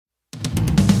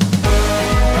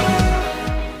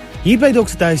Hier by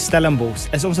Doxethuis Stellenbosch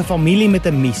is ons 'n familie met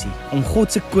 'n missie om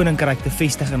God se koninkryk te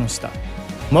vestig in ons stad.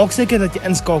 Maak seker dat jy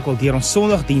inskakel deur ons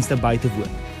Sondagdienste by te woon.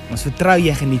 Ons vertrou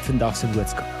jy geniet vandag se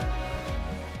boodskap.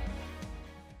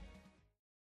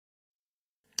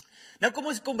 Nou kom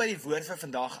ons kom by die woord vir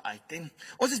vandag uit. En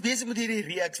ons is besig met hierdie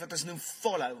reeks wat ons noem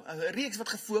Follow. 'n Reeks wat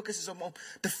gefokus is om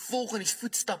te volg in die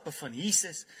voetstappe van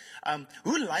Jesus.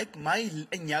 Hoe lyk my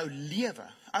en jou lewe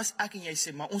as ek en jy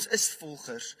sê, maar ons is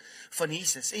volgers van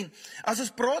Jesus? En as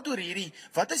ons praat oor hierdie,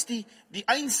 wat is die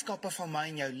eienskappe van my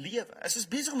en jou lewe? Is ons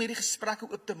besig om hierdie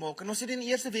gesprekke oop te maak. En ons het in die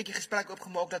eerste week die gesprek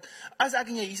oopgemaak dat as ek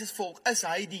en jy Jesus volg, is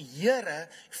hy die Here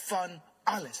van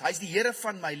alles. Hy is die Here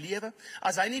van my lewe.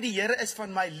 As hy nie die Here is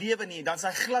van my lewe nie, dan is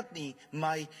hy glad nie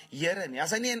my Here nie.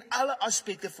 As hy nie in alle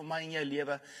aspekte van my en jou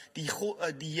lewe die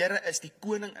Here is, die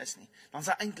koning is nie, dan is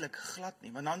hy eintlik glad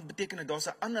nie. Want dan beteken dit daar's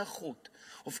 'n ander God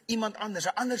of iemand anders,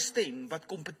 'n ander stem wat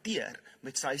kompeteer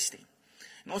met sy stem.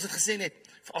 En ons het gesê net,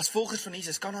 as volgers van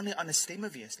Jesus kan daar nie ander stemme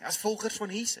wees nie. As volgers van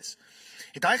Jesus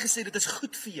het hy gesê, dit is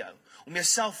goed vir jou om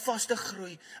jouself vas te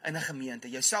groei in 'n gemeente,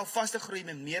 jouself vas te groei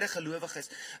met medegelowiges,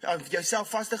 jouself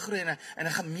vas te groei in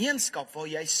 'n gemeenskap waar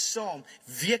jy saam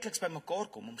weekliks by mekaar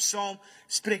kom, om saam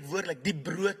spreekwoordelik die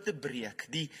brood te breek,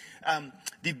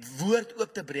 die woord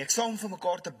oop te breek, saam vir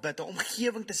mekaar te bid, 'n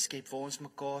omgewing te skep waar ons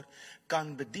mekaar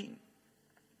kan bedien.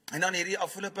 En dan hierdie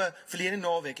verlede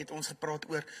naweek het ons gepraat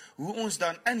oor hoe ons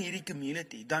dan in hierdie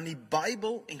community dan die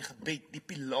Bybel en gebed die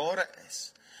pilare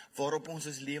is waarop ons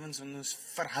lewens en ons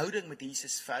verhouding met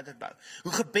Jesus verder bou.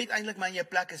 Hoe gebed eintlik my en jou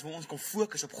plek is waar ons kan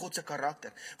fokus op God se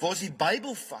karakter. Waar ons die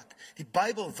Bybel vat. Die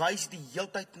Bybel wys die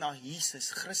heeltyd na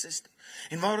Jesus Christus toe.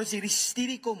 En waar ons hierdie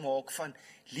studie kon maak van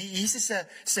Jesus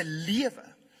se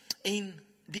lewe en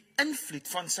die invloed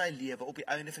van sy lewe op die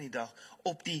einde van die dag,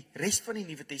 op die res van die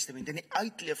Nuwe Testament en die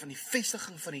uitleef van die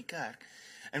vestiging van die kerk.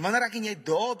 En wanneer ek en jy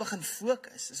daar begin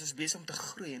fokus, is ons besig om te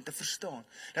groei en te verstaan,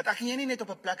 dat ek en jy nie net op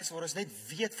 'n plek is waar ons net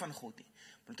weet van God nie,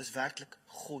 maar dat ons werklik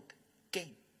God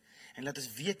ken. En laat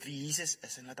ons weet wie Jesus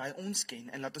is, en laat hy ons ken,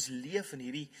 en laat ons leef in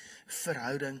hierdie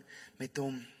verhouding met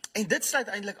hom. En dit sluit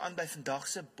eintlik aan by vandag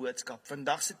se boodskap,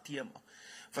 vandag se tema,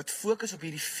 wat fokus op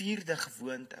hierdie 4de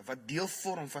gewoonte, wat deel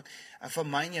vorm van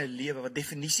my en jou lewe, wat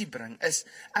definisie bring, is,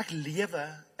 ek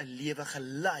lewe 'n lewe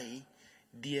gelei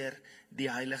deur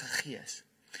die Heilige Gees.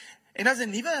 En as 'n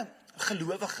nuwe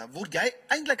gelowige, word jy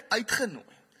eintlik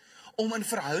uitgenooi om in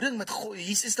verhouding met God,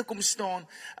 Jesus te kom staan,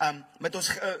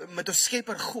 met ons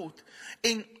Skepper God.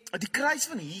 En die kruis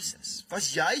van Jesus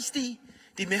was juist die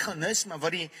meganisme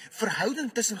wat die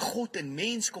verhouding tussen God en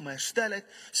mens kom herstel het,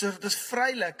 sodat ons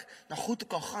vrylik na God toe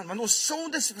kan gaan, want ons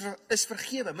sondes is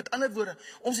vergewe. Met ander woorde,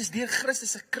 ons is deur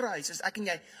Christus se kruis, as ek en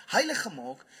jy heilig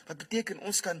gemaak, wat beteken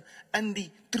ons kan in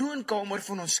die troonkamer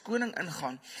van ons koning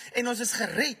ingaan, en ons is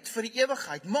gered vir die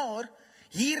ewigheid, maar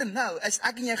hier en nou is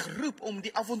ek en jy geroep om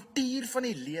die avontuur van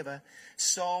die lewe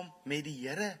saam met die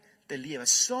Here te lewe,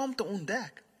 saam te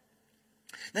ontdek.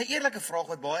 Nou, eerlike vraag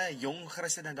wat baie jong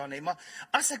Christene dan het, maar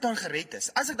as ek dan gered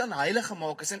is, as ek dan heilig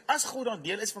gemaak is, en as God dan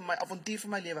deel is van my avontuur van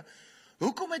my lewe,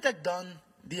 hoekom het ek dan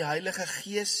die Heilige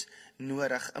Gees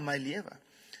nodig in my lewe?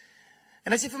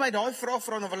 En as jy vir my daai vraag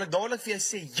vra, dan wil ek dadelik vir jou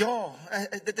sê,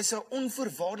 ja, dit is 'n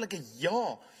onvoorwaardelike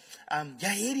ja. Jy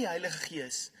het die Heilige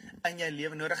Gees in jou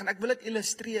lewe nodig, en ek wil dit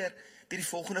illustreer deur die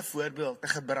volgende voorbeeld te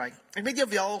gebruik. Ek weet jy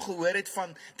of jy al gehoor het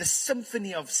van The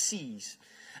Symphony of Seas,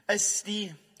 is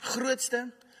die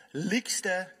grootste,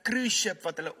 luukste cruise ship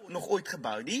wat hulle nog ooit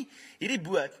gebou het. Hierdie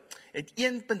boot het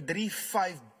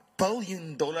 $1.35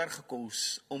 biljoen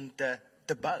gekos om te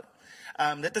bou.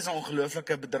 Dit is 'n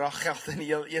ongelooflike bedrag geld in die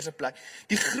heel eerste plek.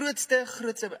 Die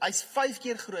grootste, hy's 5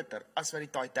 keer groter as wat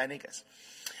die Titanic is.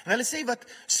 En hulle sê wat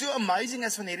so amazing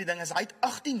is van hierdie ding is, hy het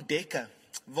 18 dekke,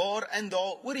 waarin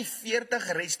daar oor die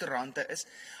 40 restaurante is.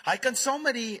 Hy kan saam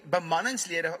met die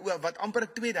bemanningslede, wat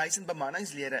amper 2000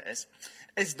 bemanningslede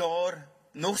is daar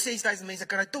nog 6000 mense,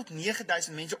 kan hy tot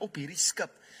 9000 mense op hierdie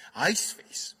skip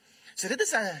huisves. So dit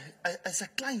is 'n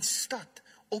klein stad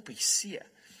op die see.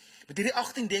 Met hierdie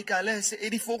 18 dekke, hulle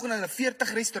het die volgende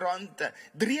 40 restaurante,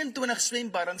 23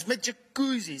 swembaddens met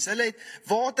jacuzzis, hulle het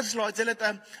waterslides,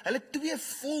 hulle het 2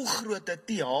 volgrootte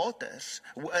teaters,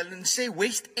 hulle sê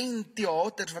West End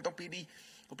teaters wat op hierdie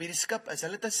skip is.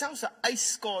 Hulle het selfs 'n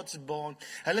ijskaatsbaan,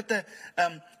 hulle het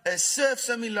 'n surf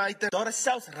simulator, daar is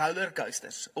selfs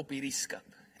rollercoasters op hierdie skip.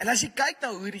 En as jy kyk na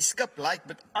hoe hierdie skip lyk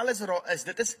met alles wat daar is,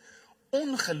 dit is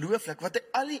ongelooflik wat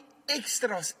al die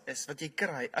extras is wat jy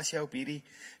kry as jy op hierdie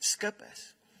skip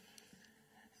is.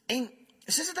 En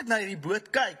soos dat ek na hierdie boot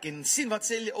kyk en sien wat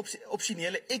sê die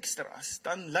opsionele extras,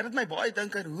 dan laat dit my baie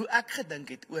dink aan hoe ek gedink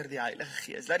het oor die Heilige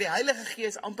Gees. Dat die Heilige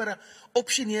Gees amper 'n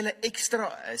opsionele extra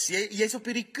is. Jy's op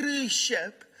hierdie cruise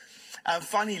ship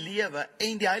van die lewe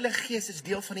en die Heilige Gees is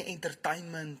deel van die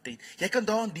entertainment en jy kan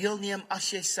daaraan deelneem as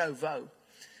jy sou wou.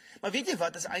 Maar weet jy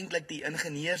wat is eintlik die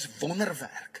ingenieurs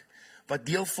wonderwerk wat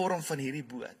deel vorm van hierdie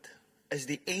boot? Is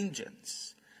die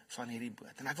engines van hierdie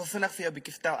boot. En ek wil vinnig vir jou 'n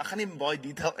bietjie vertel, ek gaan nie in baie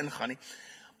detail ingaan nie,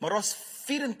 maar ons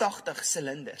 84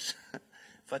 silinders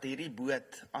wat hierdie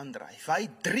boot aandryf. Hy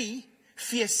 3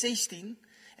 V16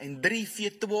 en 3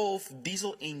 V12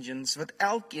 diesel engines wat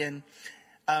elkeen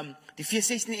die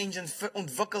V16 engines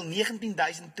ontwikkel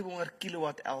 19.200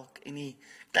 kilowatt elk en die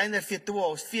kleiner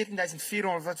V12 is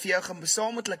 14.400 wat vir jou gaan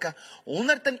besameltlike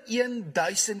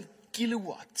 101.000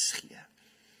 kilowatts gee.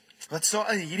 Wat so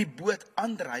hierdie boot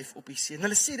aandryf op die see. En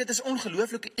hulle sê dit is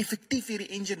ongelooflik effektief hierdie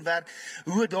engine werk,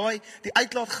 hoe die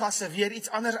uitlaatgasse weer iets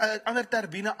ander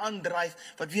turbine aandryf,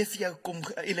 wat weer vir jou kom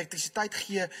elektrisiteit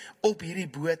gee op hierdie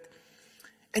boot.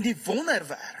 En die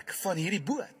wonderwerk van hierdie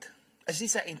boot is nie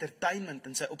sy entertainment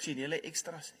en sy opsionele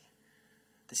extras nie.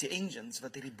 Dit is die engines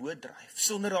wat hierdie boot dryf.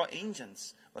 Sonder daai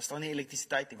engines was daar nie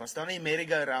elektrisiteit nie, was daar nie 'n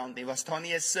merry-go-round nie, was daar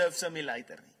nie 'n surf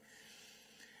simulator nie.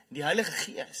 Die Heilige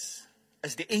Gees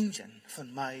is die engine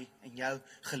van my en jou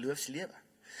geloofslewe.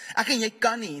 Ek en jy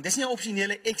kan nie, dis nie 'n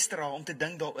opsionele ekstra om te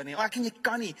dink daaroor nie. Ek en jy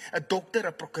kan nie 'n dokter,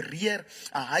 'n prokureur,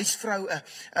 'n huisvrou,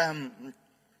 'n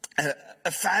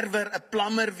verwer, 'n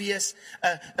plammer wees,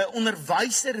 'n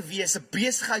onderwyser wees, 'n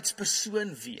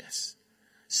besigheidspersoon wees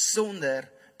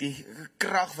sonder die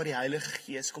krag wat die Heilige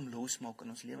Gees kom losmaak in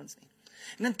ons lewens nie.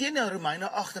 En inteendeel Romeine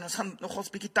 8 en ons gaan nogals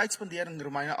 'n bietjie tyd spandeer in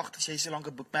Romeine 8 as jy so lank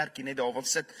 'n boekmerkie net daar wil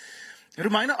sit.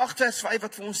 Romeine 8 vers 5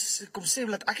 wat vir ons kom sê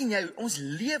dat ek en jy, ons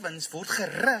lewens word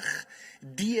gerig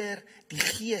deur die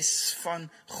Gees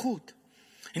van God.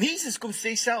 En Jesus kom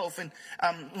sê self en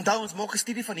onthou ons maak 'n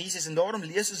studie van Jesus en daarom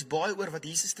lees ons baie oor wat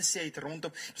Jesus te sê het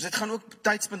rondom. Dus dit gaan ook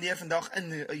tyd spandeer vandag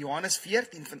in Johannes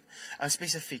 14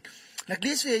 spesifiek. En ek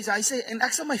lees vir jy, hy sê en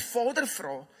ek sal my Vader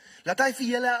vra dat hy vir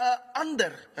julle 'n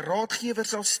ander raadgewer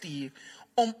sal stuur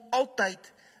om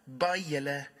altyd by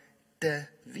julle te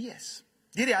wees.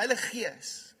 Deur die Heilige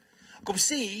Gees kom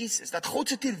sê Jesus dat God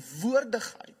se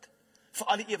teenwoordigheid vir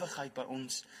al die ewigheid by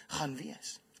ons gaan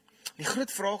wees. Die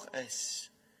groot vraag is,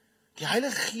 die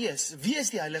Heilige Gees, wie is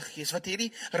die Heilige Gees wat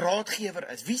hierdie raadgewer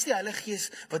is? Wie is die Heilige Gees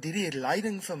wat hierdie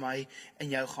leiding vir my en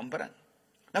jou gaan bring?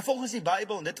 Nou volgens die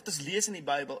Bybel, en dit wat ons lees in die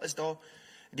Bybel, is daar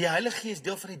die Heilige Gees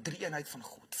deel van die drie-eenheid van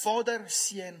God. Vader,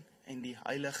 Seun en die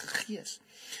Heilige Gees.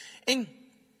 En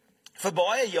vir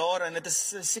baie jare, en dit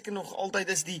is seker nog altyd,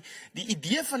 is die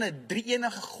idee van 'n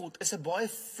drie-enige God is 'n baie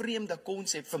vreemde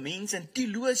konsep vir mense en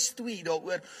teoloë stoei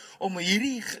daaroor om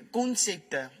hierdie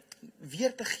konsepte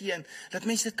weer te gee en dat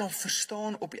mense dit kan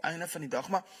verstaan op die einde van die dag.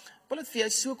 Maar wil dit vir jou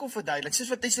so kom verduidelik, soos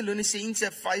wat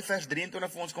Tessalonisense 5 vers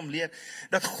 23 vir ons kom leer,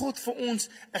 dat God vir ons,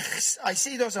 hy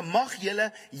sê daar's 'n mag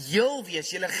julle heel wees,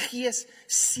 julle gees,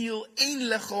 siel en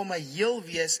liggaam heel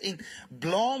wees en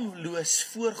blaamloos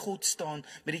voor God staan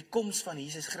met die koms van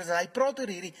Jesus Christus. Hy praat oor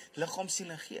hierdie liggaam, siel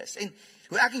en gees. En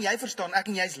hoe ek en jy verstaan, ek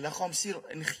en jy is liggaam, siel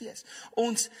en gees.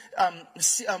 Ons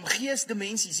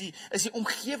geesdimensies is die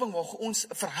omgewing waar ons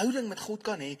verhouding met God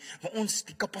kan hê, waar ons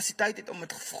die kapasiteit het om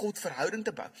met God verhouding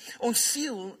te bou. Ons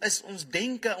siel is ons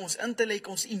denke, ons intellek,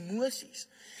 ons emosies.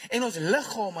 En ons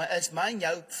liggame is my en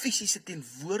jou fisiese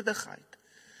teenwoordigheid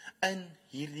in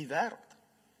hierdie wêreld.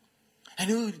 En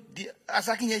hoe, as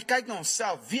ek en jy kyk na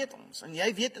onsself, weet ons, en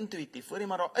jy weet intuïtief, hoor jy,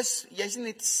 maar jy's nie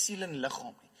net siel en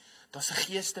liggaam nie. Daar's 'n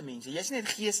geesdimensie. Jy's nie net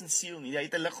gees en siel nie, jy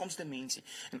het 'n liggaamsdimensie.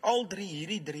 En al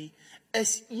hierdie drie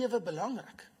is ewe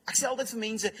belangrik. Ek sê altyd vir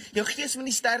mense, jou gees moet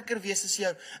nie sterker wees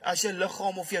as jou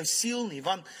liggaam of jou siel nie,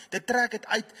 want dit trek dit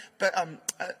uit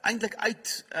eintlik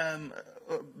uit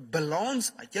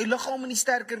balans uit. Jou liggaam moet nie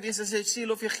sterker wees as jou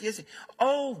siel of jou gees nie.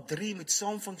 Al drie moet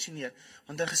saam funksioneer,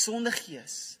 want 'n gesonde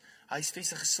gees, hy is vir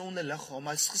 'n gesonde liggaam,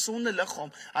 hy is gesonde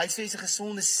liggaam, hy is vir 'n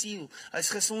gesonde siel, hy is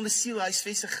gesonde siel, hy is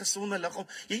vir 'n gesonde liggaam.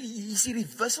 Jy sien die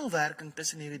wisselwerking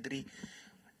tussen hierdie drie.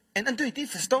 En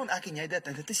intuïtief verstaan ek en jy dit,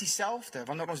 en dit is dieselfde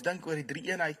wanneer ons dink oor die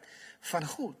drie-eenheid van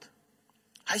God.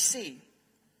 Hy sê,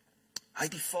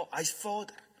 hy's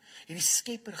Vader, hierdie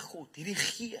skepper God, hierdie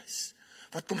Gees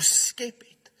wat kom skep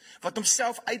het, wat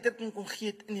homself uitdrukking kon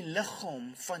gee in die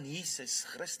liggaam van Jesus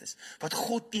Christus, wat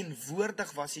God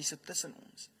teenwoordig was hier so tussen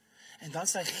ons. En dan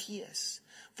sy Gees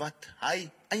wat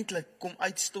hy eintlik kom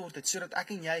uitstort het, sodat ek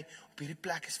en jy op hierdie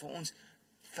plek is vir ons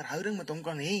verhouding met hom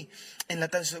kan hê, en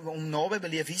laat ons hom naby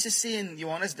beleef. Jesus sê in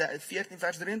Johannes 14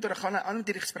 vers 23, gaan hy aan met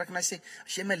hierdie gesprek, en hy sê,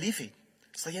 as jy my lief het,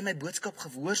 sal jy my boodskap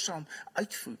gehoorsaam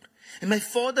uitvoer. En my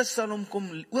Vader sal hom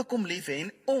ook kom lief hê,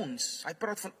 en ons, hy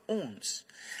praat van ons.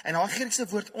 En daai Griekse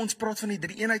woord ons praat van die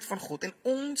drie-eenheid van God, en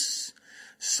ons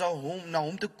sal na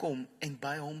hom toe kom en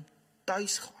by hom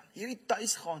tuis gaan. Hierdie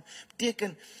tuis gaan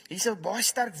beteken, hier's 'n baie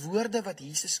sterk woorde wat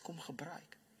Jesus kom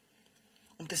gebruik.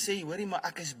 Om te sê, hoorie, maar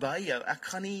ek is by jou, ek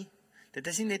gaan nie, dit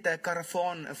is nie net 'n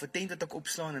karavaan of 'n tent wat ek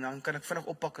opslaan en dan kan ek vinnig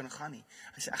oppak en gaan nie.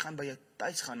 Hy sê, ek gaan by jou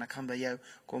tuis gaan, ek gaan by jou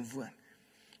kom woon.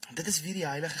 En dit is wie die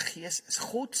Heilige Gees is.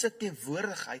 God se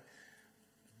teenwoordigheid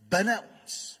binne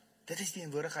ons. Dit is die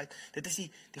teenwoordigheid, dit is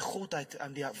die Godheid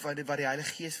wat die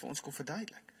Heilige Gees vir ons kom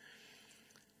verduidelik.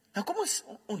 Nou kom ons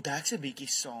ontdek so 'n bietjie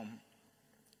saam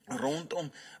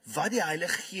rondom wat die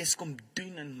Heilige Gees kom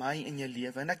doen in my en jou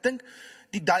lewe. En ek dink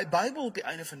die Bybel op die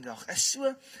einde van die dag is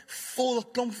so vol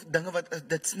 'n klomp dinge wat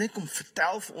dit net kom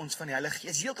vertel vir ons van die Heilige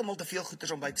Gees. Heeltemal te veel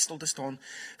goeders om by stil te staan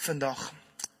vandag.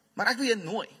 Maar ek wil jou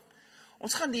nooi.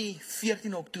 Ons gaan die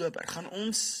 14 Oktober gaan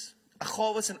ons 'n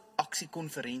Gawes in Aksie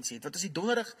konferensie het. Wat is die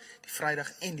donderdag, die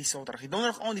Vrydag en die Saterdag. Die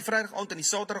donderdag aand, die Vrydag aand en die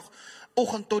Saterdag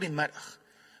oggend tot die middag.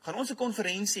 Gaan ons 'n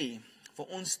konferensie waar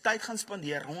ons tyd gaan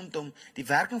spandeer rondom die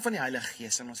werking van die Heilige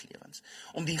Gees in ons lewens.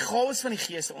 Om die gawes van die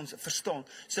Gees ons verstaan,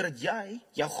 sodat jy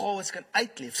jou gawes kan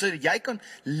uitleef, sodat jy kan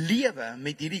lewe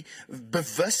met hierdie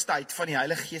bewustheid van die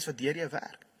Heilige Gees wat deur jou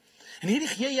werk. En hierdie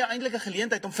gee jy eintlik 'n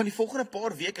geleentheid om van die volgende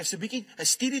paar weke so 'n bietjie 'n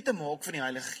studie te maak van die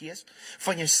Heilige Gees,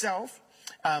 van jouself,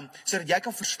 sodat jy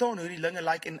kan verstaan hoe die dinge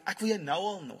lyk, en ek wil jou nou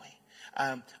al nooi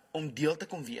om deel te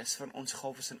kom wees van ons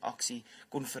Gawes in Aksie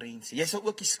konferensie. Jy sal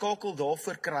ook die skakel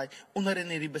daarvoor kry onder in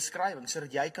hierdie beskrywing,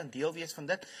 sodat jy kan deel wees van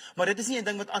dit. Maar dit is nie 'n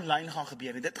ding wat aanlyn gaan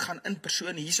gebeur nie. Dit gaan in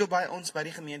persoon hierso by ons by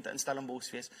die gemeente in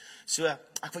Stellenbosch wees. So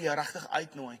ek wil jou regtig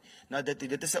uitnooi na dit.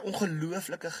 Dit is 'n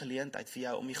ongelooflike geleentheid vir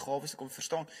jou om die gawes te kom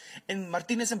verstaan. En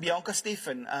Martinus en Bianca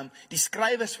Steffen, die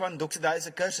skrywers van Dr. Dale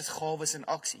se kursus Gawes in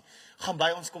Aksie, gaan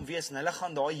by ons kom wees en hulle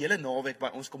gaan daai hele naweek by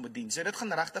ons kom bedien. So dit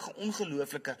gaan regtig 'n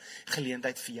ongelooflike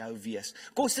geleentheid vir jou wees.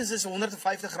 Kostes is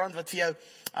R150 wat vir jou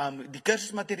die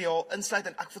kursusmateriaal insluit,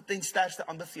 en ek wil ten sterkste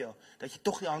aanbeveel dat jy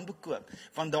tog die handboek koop,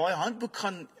 want daai handboek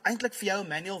gaan eintlik vir jou 'n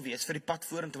manual wees vir die pad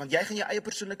vorentoe, want jy gaan jou eie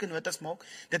persoonlike notas maak,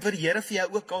 dit wat die Here vir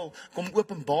jou ook al kom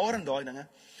openbaar in daai dinge,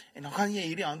 en dan gaan jy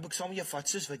hierdie handboek saam met jou vat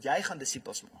soos wat jy gaan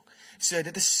disippels maak. So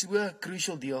dit is so 'n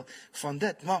crucial deel van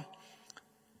dit, maar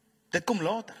dit kom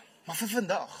later. Maar vir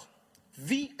vandag,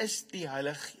 wie is die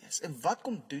Heilige Gees en wat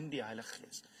kom doen die Heilige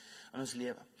Gees in ons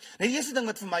lewe? Nou die eerste ding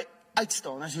wat vir my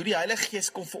uitstaan is hoe die Heilige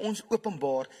Gees kom vir ons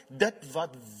openbaar dit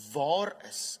wat waar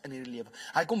is in hierdie lewe.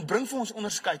 Hy kom bring vir ons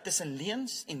onderskeid tussen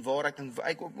leuns en waarheid, en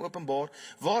hy kom openbaar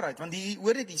waarheid, want die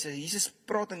hoor dit Jesus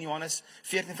praat in Johannes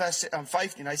 14 vers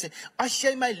 15, hy sê, as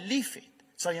jy my lief het,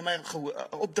 sal jy my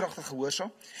opdragte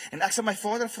gehoorsaam, en ek sal my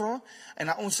Vader vra,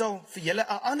 en ons sal vir julle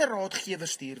 'n ander raadgewer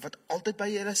stuur, wat altyd by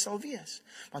julle sal wees,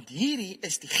 want hierdie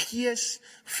is die Gees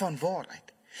van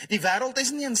waarheid. Die wêreld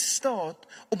is nie in staat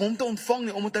om hom te ontvang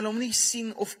nie, omdat hulle hom nie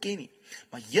sien of ken nie.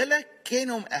 Maar julle ken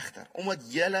hom egter,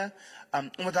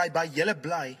 omdat hy by julle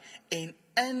bly en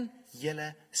in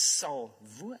julle sal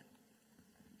woon.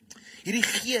 Hierdie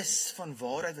Gees van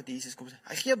waarheid wat Jesus kom sê,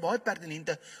 hy gee baie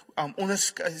pertinente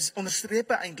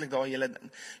onderstrepe eintlik daai hele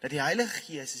ding, dat die Heilige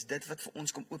Gees is dit wat vir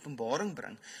ons kom openbaring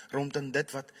bring rondom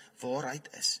dit wat waarheid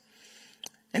is.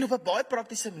 En op 'n baie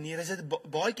praktiese manier is dit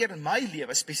baie keer in my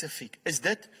lewe spesifiek, is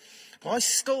dit baie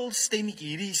stil stemmetjie,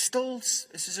 hierdie stil,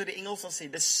 soos die Engels sal sê,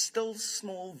 the still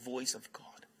small voice of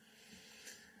God.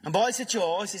 En baie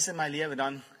situasies in my lewe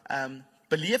dan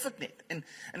beleef ek net, en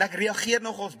ek reageer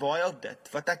nogals baie op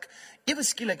dit, wat ek ewe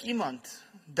skielik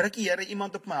druk die Here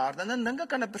iemand op my hart, en dan dink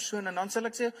ek aan 'n persoon, en dan sal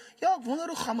ek sê, ja, ek wonder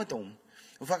hoe gaan met hom,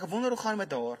 of ek wonder hoe gaan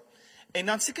met haar. En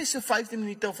dan seker so 15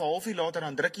 minute of 'n halfuur later,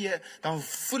 dan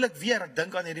voel ek weer, ek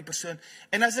dink aan hierdie persoon.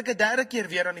 En as ek 'n derde keer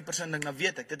weer aan die persoon dink, dan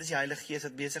weet ek, dit is die Heilige Gees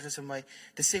wat besig is om my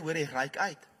te sê, hoor, jy reik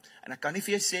uit. En ek kan nie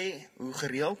vir jou sê hoe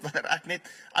gereeld, wanneer ek net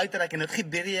uitreik, en dit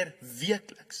gebeur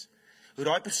weekliks. Hoe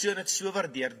daai persoon dit so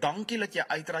waardeer. Dankie dat jy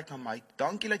uitreik na my.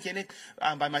 Dankie dat jy net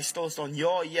by my stil staan.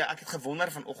 Ja, ek het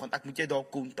gewonder vanoggend, ek moet jy daar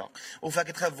kontak. Of ek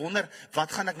het gewonder,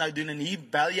 wat gaan ek nou doen? En hier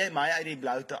bel jy my uit die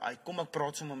bloute uit. Kom, ek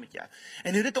praat sommer met jou.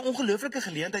 En hoe dit 'n ongelooflike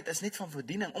geleentheid is net van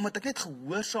bediening, omdat ek net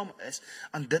gehoorsaam is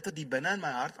aan dit wat hier binne in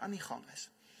my hart aan die gang is.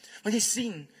 Want jy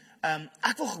sien,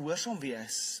 ek wil gehoorsaam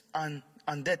wees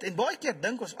aan dit. En baie keer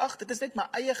dink ons, ag, dit is net my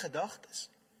eie gedagtes.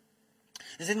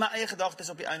 Dit is net my eie gedagtes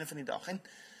op die einde van die dag. En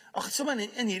sommer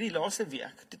in hierdie laaste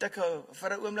week, het ek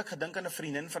vir 'n oomblik gedink aan 'n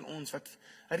vriendin van ons, wat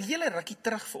 'n hele rukkie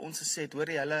terug vir ons gesê het, hoor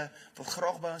jy, hulle wil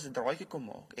graag by ons 'n draaitjie kom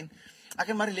maak. En ek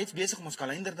en Marilet besig om ons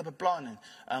kalender te beplan,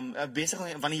 en besig,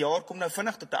 want die jaar kom nou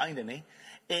vinnig tot 'n einde, né?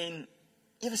 En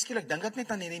ewe skielik dink ek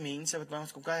net aan hierdie mense wat by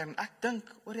ons kom kuier en ek dink,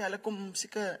 hulle kom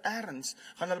seker ergens,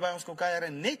 gaan hulle by ons kom kuier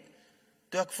en net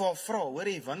toe ek vir haar vra,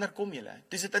 hoorie, wanneer kom julle?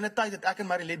 Dis dit in 'n tyd dat ek en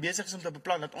Marilee besig is om te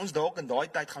beplan dat ons dalk in daai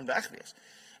tyd gaan weg wees.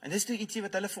 En dis toe ietsie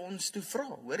wat hulle vir ons toe vra,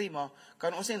 hoorie, maar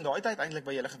kan ons nie in daai tyd eintlik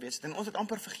by julle gewees het en ons het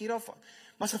amper vergiet daarvan.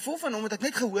 Maar as gevolg van hom het ek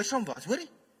net gehoorsaam was, hoorie.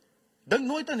 Dink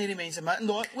nooit aan hierdie mense, maar in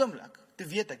daai oomblik, toe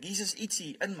weet ek, Jesus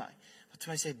ietsie in my wat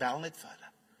vir my sê bel net vir hulle.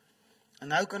 En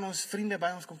nou kan ons vriende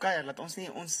by ons kom kuier, laat ons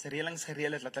nie ons reëlings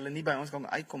gereël het, laat hulle nie by ons kan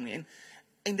uitkom nie.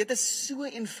 En dit is so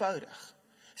eenvoudig,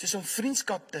 soos om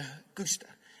vriendskap te koester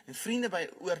en vriende by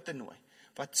oor te nooi,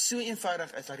 wat so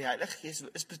eenvoudig is, dat die Heilige Gees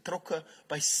is betrokke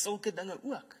by sulke dinge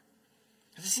ook.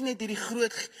 Dit is nie net hierdie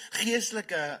groot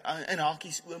geestelike in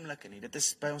hakies oomblikke nie, dit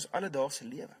is by ons alledaagse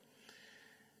lewe.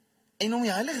 En om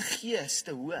die Heilige Gees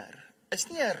te hoor, is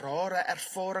nie 'n rare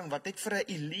ervaring wat net vir 'n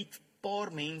elite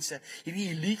paar mense, hierdie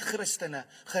elite Christene,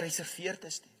 gereserveerd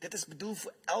is nie. Dit is bedoel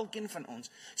vir elkeen van ons,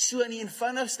 so in die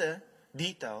eenvoudigste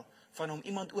detail van om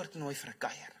iemand oor te nooi vir 'n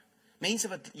kuier. Mense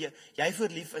wat jy voor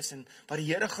lief is en wat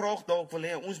die Here graag dalk wil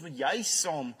hê, ons moet jy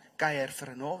saam kuier vir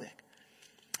 'n naweek.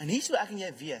 En hier so ek en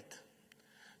jy weet,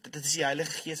 dat dit is die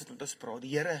Heilige Gees wat met ons praat,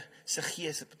 die Here se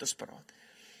Gees wat met ons praat.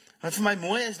 Wat vir my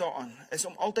mooi is daaraan, is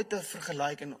om altyd te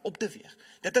vergelyk en op te weeg.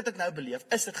 Dit wat ek nou beleef,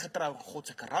 is dit getrou in God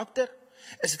se karakter?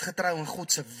 Is dit getrou in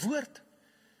God se woord?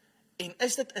 En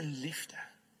is dit in liefde?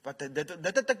 Dit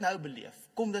wat ek nou beleef,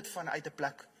 kom dit vanuit 'n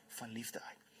plek van liefde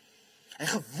uit. En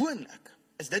gewoonlik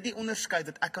is dit die onderskeid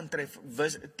wat ek kan tref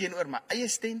teenoor my eie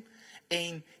stem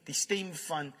en die stem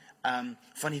van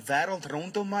die wêreld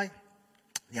rondom my.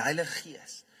 Die Heilige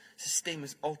Gees se stem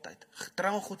is altyd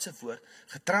getrou aan God se woord,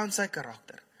 getrou aan sy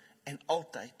karakter en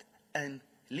altyd in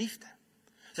liefde.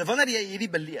 So wanneer jy hierdie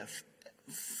beleef,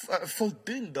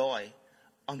 voldoen daai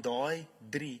aan daai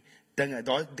 3 dinge,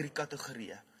 daai 3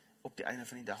 kategorieë op die einde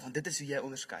van die dag. Want dit is hoe jy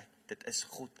onderskei. Dit is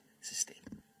God se stem.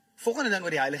 Volgende ding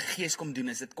wat die Heilige Gees kom doen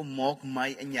is, dit kom maak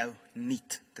my en jou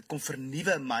nuut. Dit kom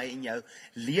vernuwe my en jou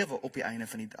lewe op die einde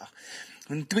van die dag.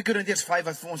 In 2 Korintiërs 5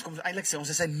 wat vir ons kom eintlik sê, ons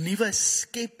is 'n nuwe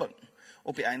skepping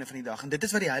op die einde van die dag. En dit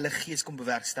is wat die Heilige Gees kom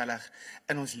bewerkstellig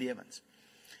in ons lewens.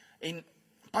 En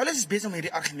Paulus is besig om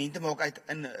hierdie argumente maak uit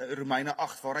in Romeine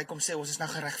 8, waar hy kom sê, ons is nou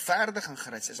geregverdig in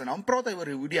Christus. En dan praat hy oor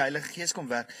hoe die Heilige Gees kom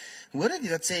werk. Hoor dit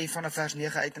wat sê vanaf vers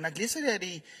 9 uit, en ek lees uit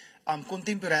die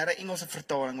contemporêre Engelse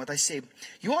vertaling, wat hy sê,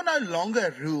 you are no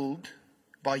longer ruled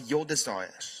by your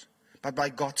desires, but by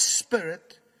God's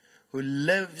Spirit, who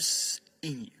lives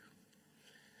in you.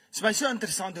 Dit is my so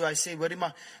interessant hoe hy sê, hoorie,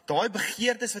 maar daai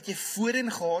begeertes wat jy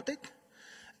voorheen gehad het,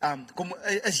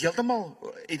 is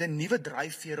heeltemal, het 'n nuwe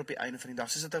dryfveer op die einde van die dag,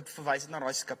 soos dit verwys het na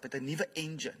daai skip, het 'n nuwe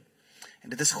engine, en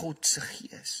dit is God se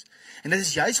Gees, en dit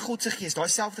is juist God se Gees, daai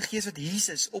selfde Gees wat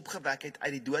Jesus opgewek het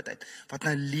uit die dood uit, wat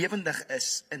nou lewendig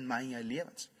is in my en jou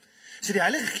lewens. So die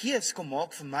Heilige Gees kom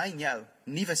maak vir my en jou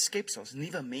nuwe skepsels,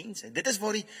 nuwe mense. Dit is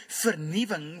waar die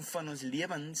vernuwing van ons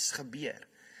lewens gebeur,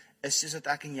 is soos dat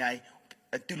ek en jy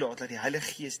toelaat dat die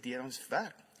Heilige Gees deur ons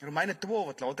werk. Romeine 12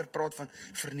 wat later praat van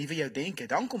vernuwe jou denke,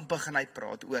 dan kom begin hy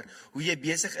praat oor hoe jy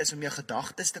besig is om jou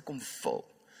gedagtes te kom vul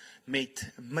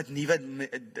met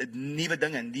nuwe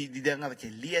dinge, die dinge wat jy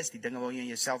lees, die dinge waar jy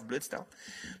jouself blootstel.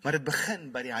 Maar dit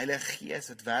begin by die Heilige Gees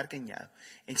wat werk in jou.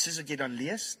 En soos wat jy dan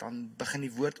lees, dan begin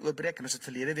die woord oopbreek. En ons het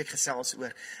verlede week gesels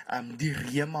oor die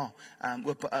rema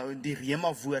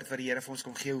woord wat die Here vir ons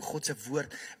kom gee, hoe God se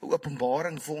woord 'n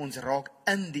openbaring vir ons raak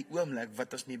in die oomblik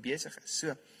wat ons mee besig is.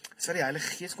 So, dis wat die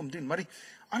Heilige Gees kom doen. Maar die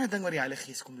ander ding wat die Heilige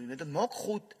Gees kom doen, dit maak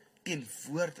God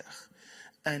teenwoordig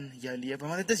in jou lewe,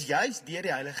 want dit is juist deur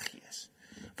die Heilige Gees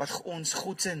wat ons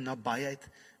God se nabyheid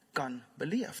kan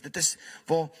beleef. Dit is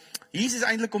waar Jesus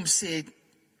eintlik kom sê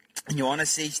in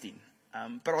Johannes 16,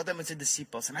 praat hy met sy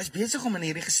disippels, en hy's besig om in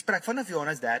hierdie gesprek vanaf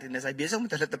Johannes 13, is hy besig om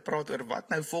met hulle te praat oor wat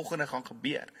nou volgende gaan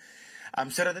gebeur.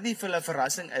 Sodat dit nie vir hulle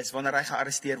verrassing is wanneer hy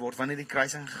gearresteer word, wanneer die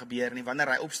kruising gebeur nie, wanneer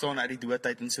hy opstaan uit die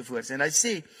doodheid en so voort. En hy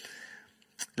sê,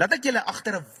 laat ek julle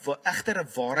egter 'n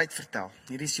waarheid vertel.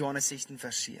 Hierdie is Johannes 16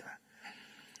 vers 7.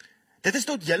 Dit is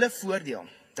tot julle voordeel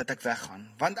dat ek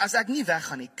weggaan, want as ek nie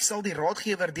weggaan nie, sal die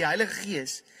raadgewer, die Heilige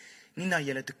Gees, nie na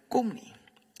julle toe kom nie.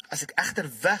 As ek egter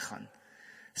weggaan,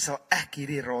 sal ek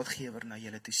hierdie raadgewer na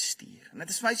julle toe stuur. En dit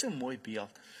is vir my so 'n mooi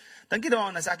beeld. Dink jy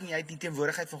daaraan, as ek en jy die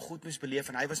teenwoordigheid van God moes beleef,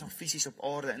 en hy was nog fisies op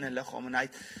aarde in 'n liggaam, en hy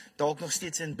het dalk nog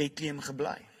steeds in Bethlehem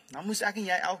gebly. Dan moes ek en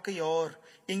jy elke jaar,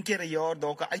 1 keer 'n jaar,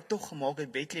 dalk 'n uittog gemaak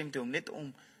het Bethlehem toe, net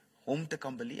om hom te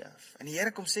kan beleef. En die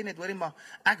Here kom sê net, hoorie, maar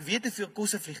ek weet hoeveel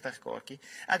kos 'n vliegtuigkaartjie.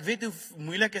 Ek weet hoe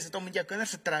moeilik is dit om met jou kinders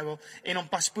te travel en om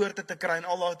paspoorte te kry en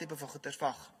al daai tipe van goeders.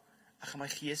 Wag, ek gaan my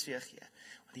gees vir jou gee.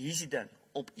 Want hier is die ding,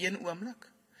 op een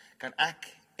oomblik kan ek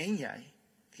en jy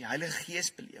die Heilige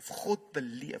Gees beleef, God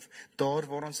beleef, daar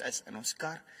waar ons is, in ons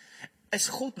kar, is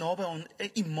God naby ons,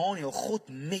 Immanuel, God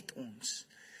met ons,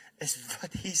 is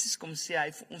wat Jesus kom sê,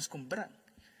 hy vir ons kom bring.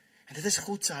 En dit is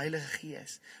God se Heilige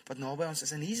Gees, wat naby ons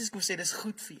is. En Jesus kom sê, dit is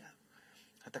goed vir jou,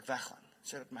 dat ek weggaan,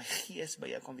 sodat my gees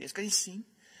by jou kan wees. Kan jy sien,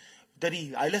 dat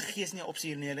die Heilige Gees nie 'n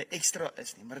opsionele ekstra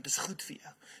is nie, maar dit is goed vir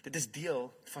jou. Dit is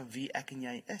deel van wie ek en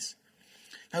jy is.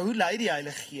 Nou, hoe lei die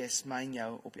Heilige Gees my en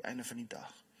jou op die einde van die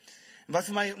dag? En wat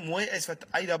vir my mooi is, wat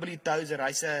A.W. Tozer,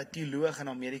 hy's 'n teoloog in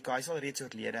Amerika, hy's al reeds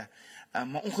oorlede,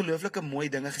 maar ongelooflike mooi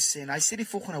dinge gesê, en hy sê die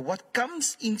volgende: what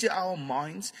comes into our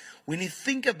minds when we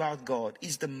think about God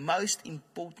is the most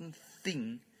important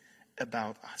thing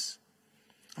about us.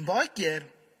 En baie keer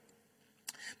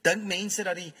dink mense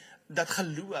dat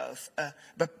geloof 'n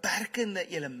beperkende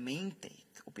element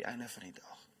het op die einde van die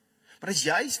dag. Maar dit is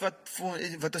juist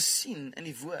wat ons sien in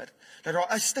die woord, dat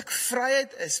daar 'n stuk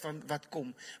vryheid is van wat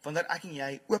kom, wanneer ek en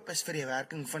jy oop is vir die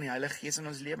werking van die Heilige Gees in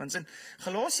ons lewens. In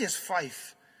Galasiërs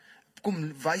 5,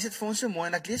 kom wys dit vir ons so mooi,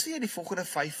 en ek lees vir jou die volgende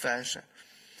 5 verse.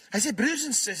 Hy sê, broers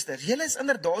en susters, julle is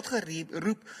inderdaad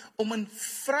geroep om in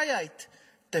vryheid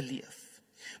te leef.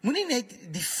 Moenie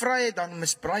net die vryheid dan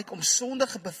misbruik om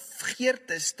sondige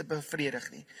begeertes te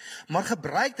bevredig nie, maar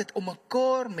gebruik dit om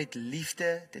mekaar met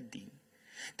liefde te dien.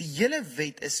 Die hele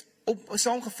wet is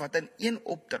saamgevat in een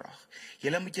opdrag.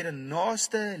 Julle moet julle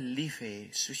naaste lief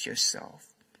hê soos jouself.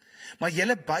 Maar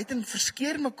julle buiten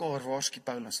verskeer mekaar, waarsku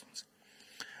Paulus ons.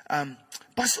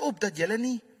 Pas op dat julle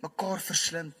nie mekaar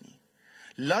verslind nie.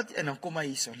 En dan kom hy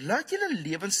hierso. Laat julle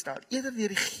lewenstyl eerder deur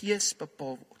die Gees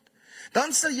bepaal word.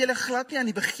 Dan sal julle glad nie aan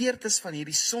die begeertes van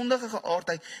hierdie sondige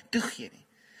geaardheid toegee nie.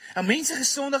 'n Mense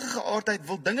sondige geaardheid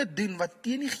wil dinge doen wat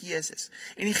teen die Gees is,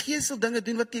 en die Gees wil dinge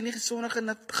doen wat teen die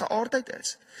sondige geaardheid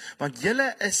is. Want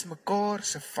julle is mekaar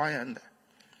se vyande.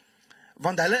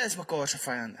 Want hulle is mekaar se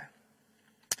vyande.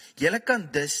 Julle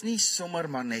kan dus nie sommer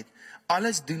maar net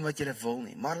alles doen wat julle wil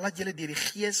nie, maar laat julle deur die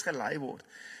Gees gelei word.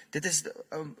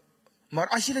 Maar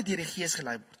as julle deur die Gees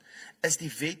gelei word, is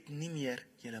die wet nie meer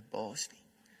julle baas nie.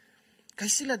 Kan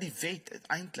jy sien dat die wet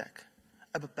eintlik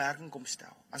 'n beperking kom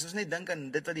stel? As ons net dink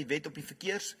aan dit wat die wet op die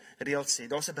verkeersreëls sê,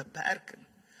 daar's 'n beperking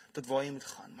tot waar jy moet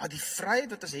gaan. Maar die vryheid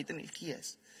wat ons het in die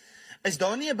Gees, is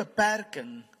daar nie 'n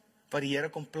beperking wat die Here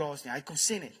kom plaas nie. Hy kom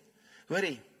sê net,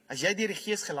 hoorie, as jy deur die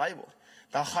Gees gelei word,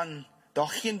 dan gaan daar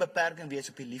geen beperking wees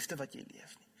op die liefde wat jy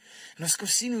leef nie. En ons kan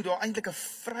sien hoe daar eintlik 'n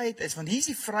vryheid is, want hier is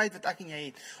die vryheid wat ek en jy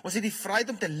het. Ons het die vryheid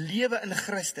om te lewe in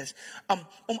Christus,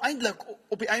 om eintlik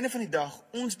op die einde van die dag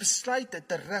ons besluite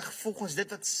te rig volgens dit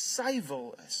wat sy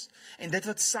wil is, en dit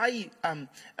wat sy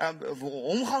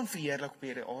hom gaan verheerlik op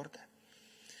hierdie aarde.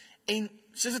 En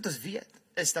soos wat ons weet,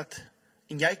 is dat,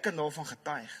 en jy kan daarvan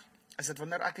getuig, is dat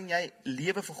wanneer ek en jy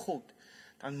lewe vir God,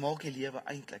 dan maak die lewe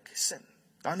eintlik sin.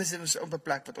 Dan is dit ons op 'n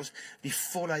plek wat ons die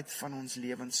volheid van ons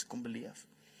lewens kom beleef.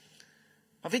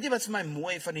 Maar weet jy wat vir my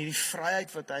mooi van hierdie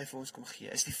vryheid wat hy vir ons kom gee,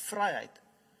 is die vryheid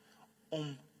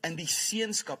om in die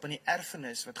seënskap en die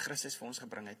erfenis wat Christus vir ons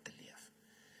gebring het te leef.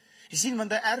 Jy sien, want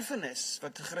die erfenis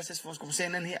wat Christus vir ons kom sê,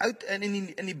 en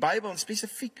in die Bybel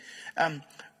spesifiek,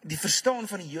 die verstaan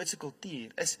van die Joodse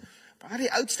kultuur is, wanneer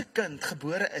die oudste kind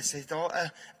gebore is, het daar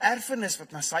 'n erfenis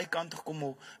wat na sy kant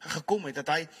gekom het, dat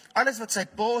hy, alles wat sy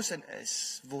pa se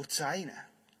is, word syne.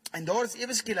 En daar is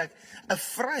ewe skielik 'n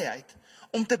vryheid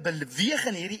om te beweeg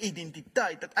in hierdie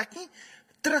identiteit, dat ek nie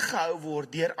teruggehou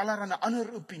word deur allerlei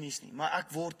ander opinies nie, maar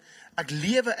ek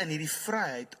lewe in hierdie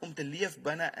vryheid om te leef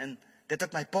binne in dit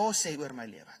wat my pa sê oor my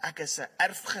lewe. Ek is 'n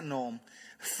erfgenaam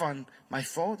van my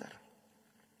Vader.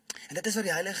 En dit is wat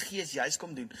die Heilige Gees juist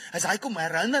kom doen. As hy kom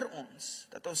herinner ons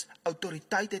dat ons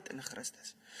autoriteit het in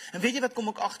Christus. En weet jy wat kom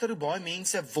ek agter, hoe baie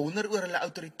mense wonder oor hulle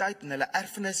autoriteit en hulle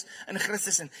erfenis in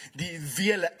Christus en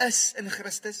wie hulle is in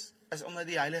Christus, is omdat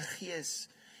die Heilige Gees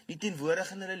nie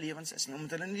teenwoordig in hulle lewens is nie,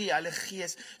 omdat hulle nie die Heilige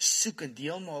Gees soek en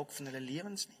deel maak van hulle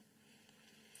lewens nie.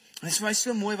 En dit is vir my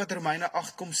so mooi wat Romeine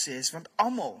 8 kom sê, is, want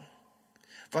almal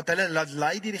wat hulle laat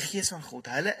lei deur die Gees van God,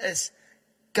 hulle is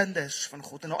kinders van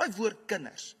God. En daai woord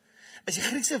kinders is die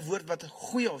Griekse woord wat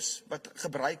goeios, wat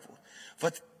gebruik word,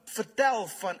 wat vertel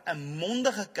van 'n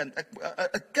mondige kind,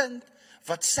 'n kind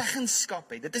wat seggenskap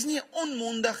het. Dit is nie 'n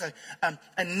onmondige,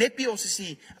 'n nepios is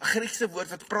die Griekse woord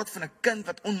wat praat van 'n kind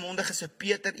wat onmondig is, 'n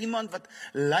Peter, iemand wat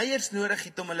leiers nodig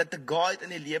het om hulle te guide in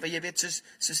die lewe, jy weet,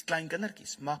 soos klein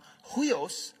kindertjies. Maar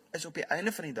goeios is op die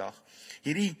einde van die dag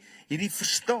hierdie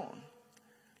verstaan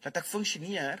dat ek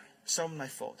funksioneer saam met my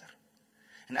Vader.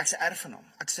 En ek's 'n erfgenaam,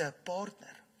 ek's 'n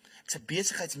partner, ek's 'n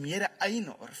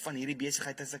besigheidsmede-eienaar van hierdie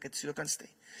besigheid, as ek dit so kan sê.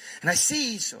 En hy sê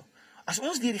hierso, as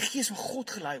ons deur die Gees van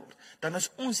God gelei word, dan is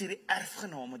ons hierdie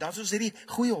erfgename, dan is ons hierdie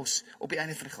goeios op die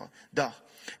einde van die dag.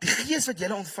 Die gees wat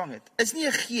julle ontvang het, is nie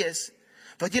 'n gees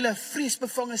wat julle 'n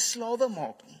vreesbevange slawe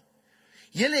maak nie.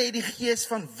 Julle het die gees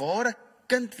van ware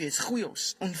kind wees,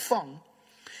 goeios, ontvang,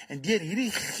 en deur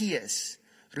hierdie gees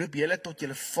roep julle tot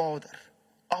julle Vader,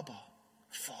 Abba,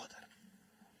 Vader.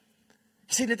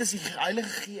 Jy sê dit is die Heilige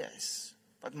Gees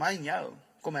wat my en jou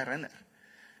kom herinner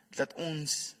dat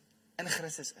ons in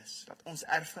Christus is, dat ons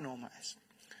erfgename is,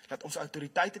 dat ons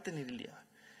autoriteit het in hierdie lewe.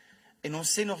 En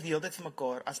ons sê nog die hele tyd vir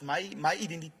mekaar, as my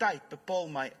identiteit bepaal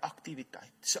my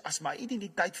aktiwiteit. So as my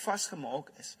identiteit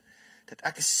vasgemaak is, dat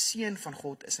ek 'n seun van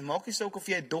God is, en maak nie saak of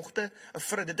jy 'n dogter, 'n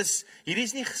vrou, hierdie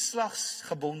is nie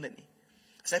geslagsgebonde nie.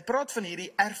 As hy praat van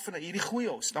hierdie erfenis, hierdie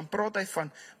goeios, dan praat hy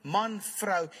van man,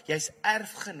 vrou, jy's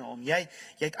erfgenaam, jy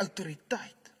het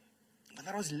autoriteit.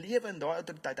 Wanneer ons lewe in daai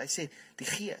autoriteit, hy sê, die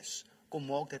Gees, kom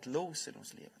maak dit los in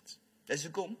ons lewens. Dis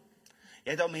hoekom,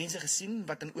 jy het al mense gesien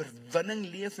wat in oorwinning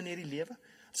leef in hierdie lewe,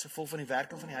 as gevolg van die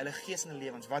werking van die Heilige Gees in hulle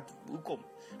lewens. Hoekom?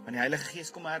 Want die Heilige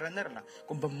Gees kom herinner hulle,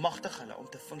 kom bemagtig hulle om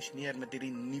te funksioneer met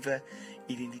hierdie nuwe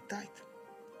identiteit.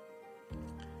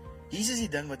 Jesus is die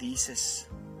ding wat Jesus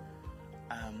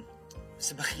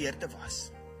sy begeerte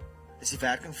was. Dis die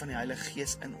werking van die Heilige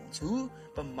Gees in ons. Hoe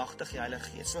bemagtig die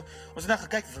Heilige Gees? So, ons het nou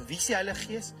gekyk, van wie is die Heilige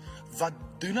Gees? Wat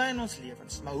doen hy in ons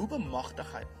lewens? Maar hoe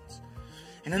bemagtig hy ons?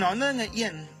 En in Handelinge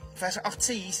 1, vers 8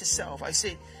 sê Jesus self, hy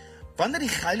sê, wanneer die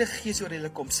Heilige Gees oor julle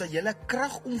kom, sal julle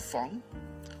krag ontvang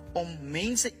om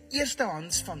mense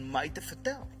eerstehands van my te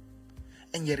vertel.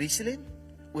 In Jerusalem,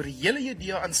 oor die hele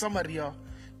Judea en Samaria,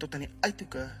 tot aan die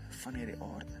uithoeke van hierdie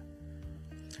aarde.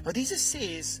 Wat Jesus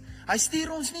sê is, hy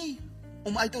stuur ons nie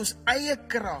om uit ons eie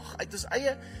krag, uit ons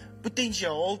eie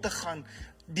potensiaal te gaan,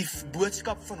 die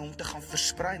boodskap van hom te gaan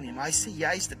versprei nie. Maar hy sê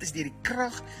juist, dit is deur die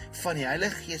krag van die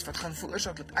Heilige Gees wat gaan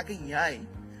veroorsaak dat ek en jy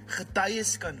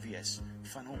getuies kan wees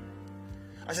van hom.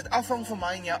 As dit afhang van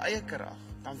my en jou eie krag,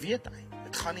 dan weet hy,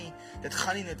 dit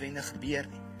gaan nie noodwendig gebeur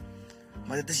nie.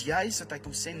 Maar dit is juist wat hy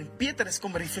kom sê, en Petrus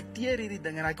kom reflekteer hierdie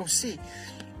ding, en hy kom sê,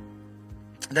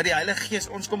 dat die Heilige Gees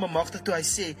ons kom bemagtig toe hy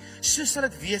sê, so sal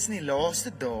dit wees in die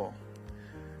laaste dae,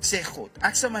 sê God,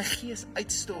 ek sal my gees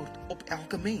uitstort op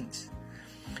elke mens.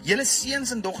 Julle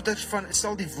seuns en dogters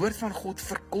sal die woord van God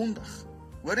verkondig.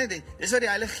 Hoor net dit, dis wat die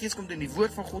Heilige Gees kom doen, die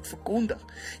woord van God verkondig.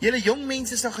 Julle jong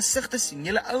mense sal gesigte sien,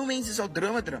 julle ou mense sal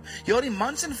drome droom. Ja, die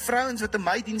mans en vrouens wat in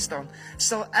my diens staan,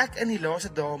 sal ek in die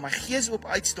laaste dae my gees op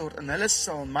uitstort, en hulle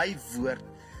sal my woord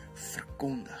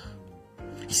verkondig.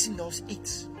 Jy sien, daar's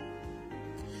iets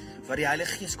wat die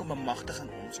Heilige Gees kom bemagtig in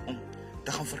ons om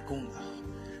te gaan verkondig,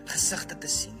 gesigte te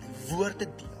sien, woord te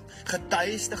deel,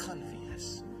 getuies te gaan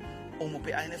wees, om op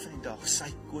die einde van die dag sy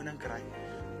koninkryk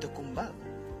te kom bou.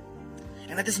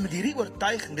 En dit is met hierdie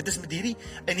oortuiging, dit is met hierdie,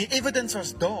 en die evidence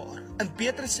was daar, in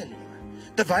Petrus se lewe,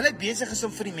 terwyl hy besig is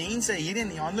om vir die mense hierdie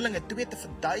in die Handelinge 2 te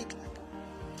verduidelik,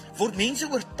 word mense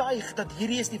oortuig dat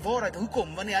hierdie is die waarheid.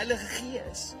 Hoekom? Want die Heilige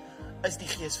Gees is die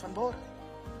Gees van waarheid.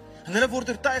 En hulle word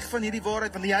oortuig van hierdie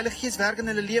waarheid, want die Heilige Gees werk in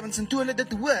hulle lewens, en toe hulle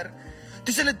dit hoor, toe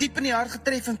is hulle diep in die hart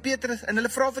getref van Petrus, en hulle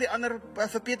vra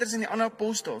vir Petrus en die ander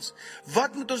apostels,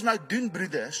 wat moet ons nou doen,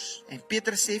 broeders? En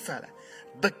Petrus sê vir hulle,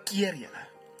 bekeer julle,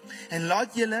 en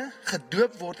laat julle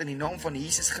gedoop word in die naam van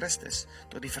Jesus Christus,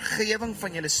 tot die vergewing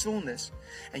van julle sondes,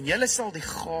 en julle sal die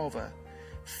gawe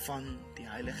van die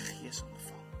Heilige Gees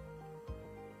ontvang.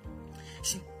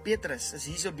 Sien, Petrus is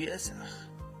hier so besig,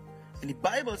 en die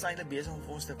Bybel is eintlik besig om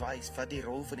vir ons te wys wat die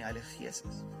rol van die Heilige Gees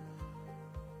is.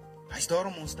 Hy is daar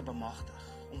om ons te bemagtig,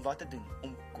 om wat te doen,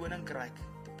 om koninkryk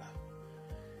te bou.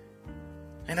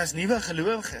 En as nuwe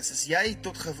gelowiges, as jy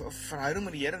tot verhouding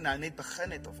met die Here nou net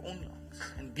begin het, of onlangs,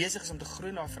 en besig is om te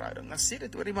groei na verhouding, dan sê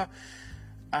dit, hoorie, maar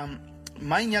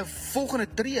my en jou volgende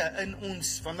tree in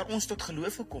ons, wanneer ons tot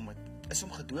geloof gekom het, is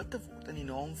om gedoop te word in die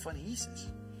naam van Jesus.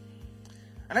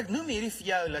 En ek noem hierdie vir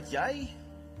jou, dat jy,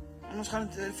 en ons gaan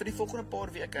vir die volgende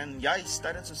paar weke, en jy,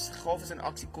 tydens ons Gawes in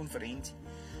Aksie konferensie,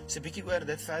 so 'n bietjie oor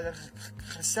dit verder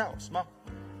gesels, maar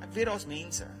ek weet daar's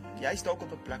mense, jy is dalk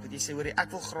op 'n plek wat jy sê, hoor, ek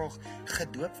wil graag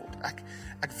gedoop word.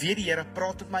 Ek weet die Here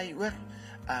praat met my oor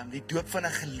die doop van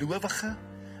 'n gelowige,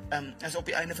 is op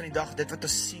die einde van die dag dit wat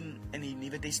ons sien in die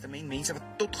Nuwe Testament, mense wat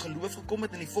tot geloof gekom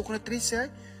het, in die volgende tree sê hy,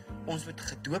 ons moet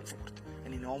gedoop word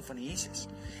in die naam van Jesus.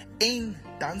 En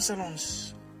dan sal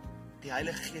ons die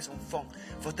Heilige Gees ontvang,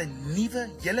 wat 'n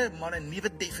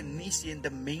nuwe definisie en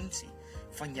dimensie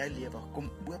van jou lewe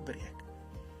kom oopbreek.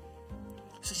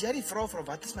 So as jy die vraag vra,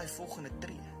 wat is my volgende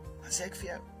tree? Dan sê ek vir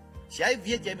jou, as jy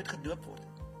weet jy moet gedoop word,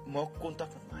 maak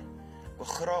kontak met my. Ek wil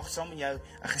graag saam met jou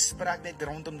 'n gesprek net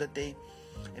rondom dit hê,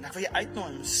 en ek wil jy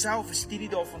uitnooi om self 'n studie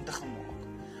daarvan te gaan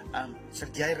maak.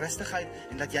 sodat jy rustigheid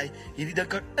en dat jy hierdie ding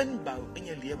kan inbou in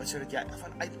jou lewe, sodat jy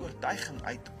vanuit oortuiging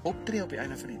uit optree op die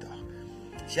einde van die dag.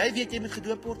 As jy weet jy moet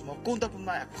gedoop word, maak kontak met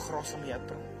my, ek wil graag saam met jou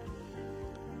praat.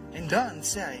 En dan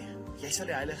sê hy, jy sal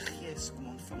die Heilige Gees kom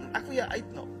ontvang. En ek wil jou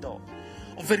uitdaag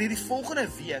om vir hierdie volgende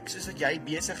week, soos dat jy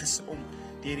besig is om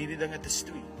deur hierdie dinge te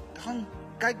stoei, te gaan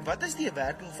kyk, wat is die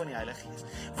werking van die Heilige Gees?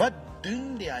 Wat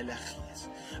doen die Heilige Gees?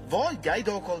 Waar jy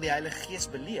dalk al die Heilige Gees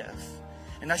beleef,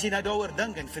 en as jy nou daaroor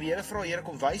dink en vir die Here vra, Here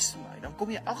kom wys vir my, dan kom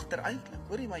jy agter eintlik,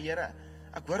 hoor jy, maar Here,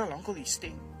 ek hoor al lankal die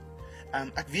stem.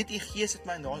 Ek weet die Gees het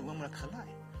my in daai oomblik gelei.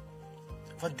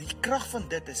 Want die krag van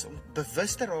dit is om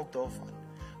bewus te raak daarvan.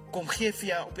 Kom gee vir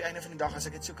jou op die einde van die dag, as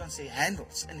ek dit so kan sê,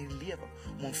 handles in die lewe,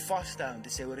 om hom vas te hou en te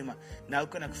sê, hoorie maar, nou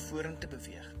kan ek vorentoe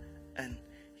beweeg in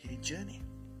hierdie journey.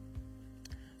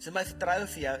 So my vertroue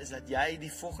vir jou is dat jy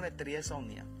die volgende tree sal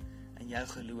neem in jou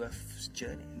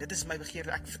geloofsjourney. En dit is my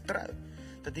begeerte, ek vertrou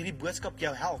dat hierdie boodskap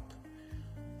jou help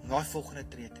om daai volgende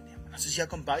tree te neem. En as jy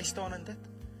kan bystaan in dit,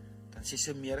 dan is jy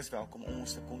so meer as welkom om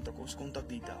ons te kontak. Ons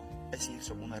kontakdetail is hier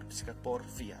so onder beskikbaar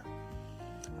vir jou.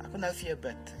 Ek wil nou vir jou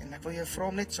bid en ek wil jou vra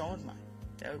om net saam met my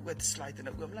jou oë te sluit in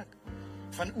 'n oomblik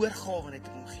van oorgawe net te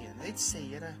kom gee. Net sê,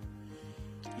 Here,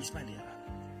 hier is my lewe.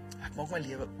 Ek maak my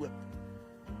lewe oop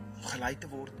om gelei te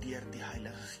word deur die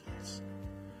Heilige Gees.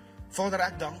 Vader,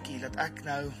 ek dank U dat ek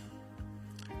nou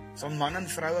soos man en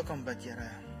vroue kan bid, Here,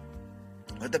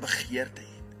 wat 'n begeerte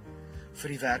het vir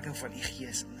die werking van U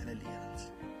Gees in hulle lewens.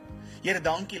 Here,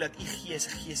 dankie dat U Gees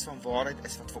 'n Gees van waarheid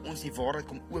is, wat vir ons die waarheid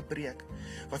kom oopbreek,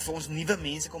 wat vir ons nuwe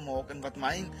mense kom maak, en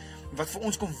wat vir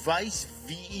ons kom wys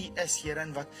wie U is, Here,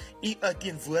 en wat U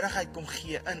teenwoordigheid kom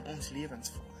gee in ons lewens,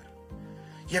 Vader.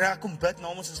 Here, ek kom bid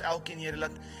namens ons elkeen, Here,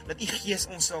 dat U Gees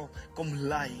ons sal kom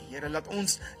lei, Here, laat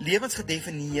ons lewens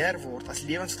gedefinieer word, as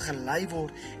lewens wat gelei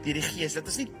word deur die Gees, dat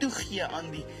ons nie toegee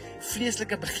aan die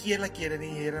vleeslike begeerlikhede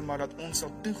nie, Here, maar dat ons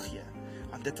sal toegee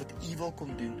aan dit wat U wil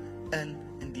kom doen in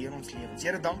en deur ons lewens.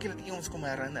 Here, dankie dat U ons kom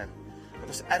herinner dat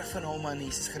ons erfgename in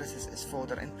Jesus Christus is,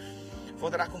 Vader. En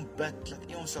Vader, ek kom bid dat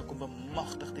U ons sal kom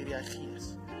bemagtig deur die Heilige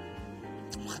Gees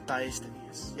om getuies te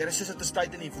wees. Here, soos dit ons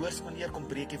tyd in die woord spandeer, kom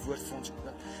breek die woord vir ons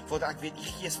oop. Vader, ek weet U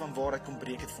Gees van waarheid kom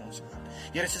breek dit vir ons oop.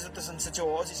 Here, soos dit ons in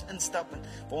situasies instap en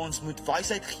waar ons moet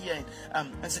wysheid gee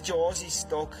en in situasies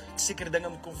dalk sekere dinge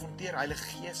moet konfronteer, Heilige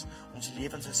Gees, ons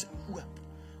lewens is oop.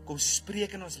 Kom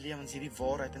spreek in ons lewens hierdie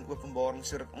waarheid en openbaring,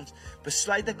 sodat ons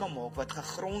besluite kan maak wat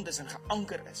gegrond is en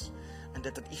geanker is in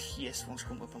dit wat U Gees vir ons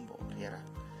kom openbaar, Here.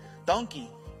 Dankie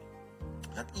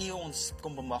dat U ons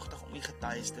kom bemagtig om U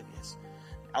getuies te wees.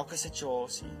 In elke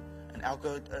situasie, in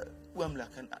elke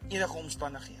oomblik, in enige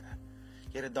omstandighede.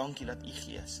 Here, dankie dat U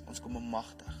Gees ons kom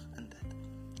bemagtig in dit.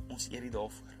 Ons eer U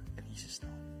daarvoor in Jesus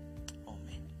naam.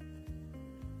 Amen.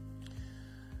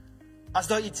 As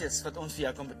daar iets is wat ons vir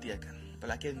jou kan beteken, wil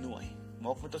ek jou nooi,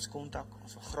 maak met ons kontak,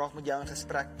 ons wil graag met jou in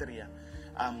gesprek tree,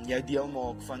 jou deel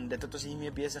maak van dit wat ons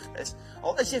hiermee besig is,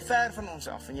 al is jy ver van ons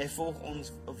af, en jy volg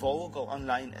ons, waar ook al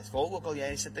online is, waar ook al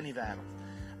jy sit in die wêreld,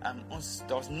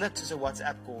 daar's niks soos 'n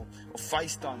WhatsApp call, of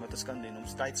FaceTime wat ons kan doen, om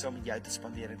tyd saam met jou te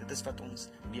spandeer, en dit is wat ons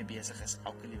mee besig is,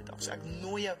 elke liewe dag. So ek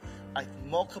nooi jou uit,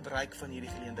 maak gebruik van hierdie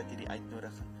geleentheid, hierdie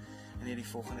uitnodiging, in hierdie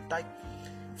volgende tyd.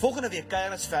 Volgende week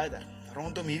kuier ons verder,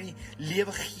 rondom hierdie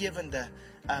lewegewende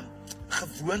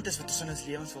gewoontes wat ons in ons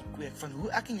lewens wil kweek, van hoe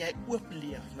ek en jy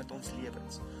oopleef met ons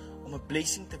lewens, om 'n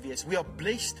blessing te wees. We are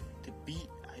blessed to be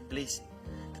a blessing.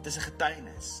 Dit is 'n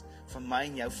getuienis van my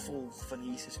en jou volg van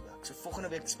Jesus ook. So volgende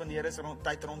week spandeer is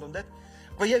tyd rondom dit.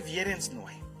 Ek wil jou weer eens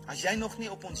nooi, as jy nog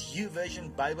nie op ons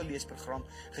YouVersion Bybelleesprogram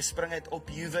gespring het op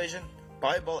YouVersion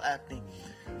Bible app nie,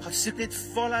 gaan soek net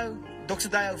Dr.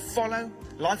 Dale follow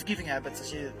Life Giving Habits,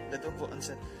 as jy dit ook wil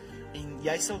insit, en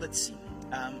jy sal dit sien.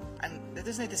 En dit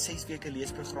is net 'n 6 weke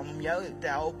leesprogram om jou te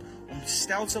help om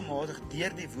stelselmatig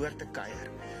deur die woord te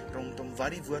kuier, rondom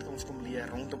wat die woord ons kom leer,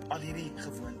 rondom al hierdie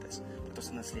gewoontes wat ons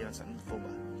in ons lewens aan moet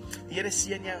volbou. Die Here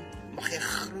seën jou, mag jy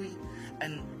groei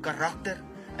in karakter,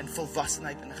 in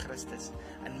volwassenheid in Christus,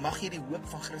 en mag jy die hoop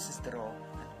van Christus dra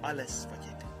in alles wat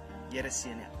jy doen. Die Here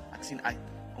seën jou. Ek sien uit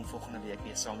om volgende week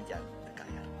weer saam met jou